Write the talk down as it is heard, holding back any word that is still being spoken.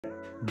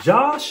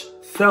Josh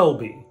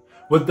Selby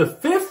was the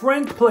 5th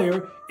ranked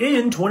player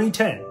in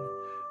 2010,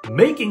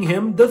 making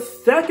him the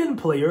 2nd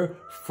player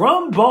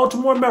from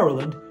Baltimore,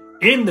 Maryland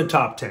in the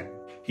top 10.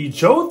 He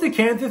chose the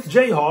Kansas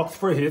Jayhawks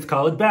for his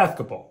college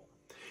basketball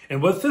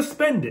and was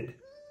suspended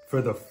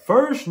for the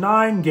first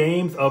 9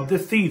 games of the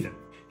season.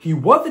 He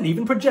wasn't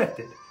even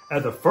projected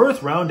as a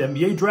first-round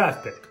NBA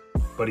draft pick,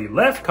 but he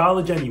left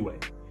college anyway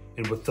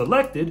and was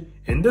selected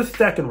in the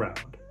 2nd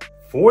round,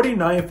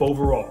 49th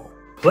overall.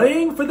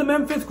 Playing for the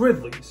Memphis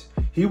Grizzlies,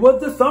 he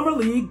was the Summer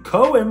League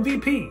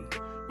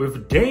co-MVP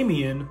with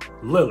Damian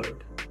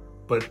Lillard.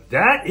 But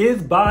that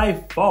is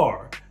by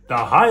far the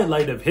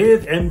highlight of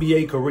his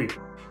NBA career.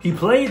 He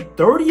played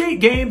 38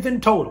 games in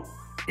total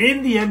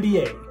in the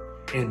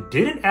NBA and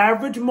didn't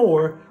average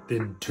more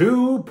than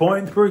 2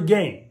 points per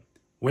game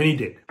when he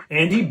did.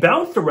 And he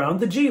bounced around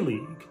the G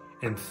League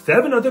and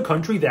 7 other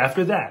countries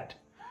after that.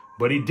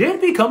 But he did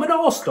become an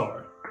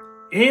all-star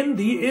in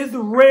the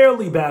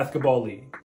Israeli Basketball League.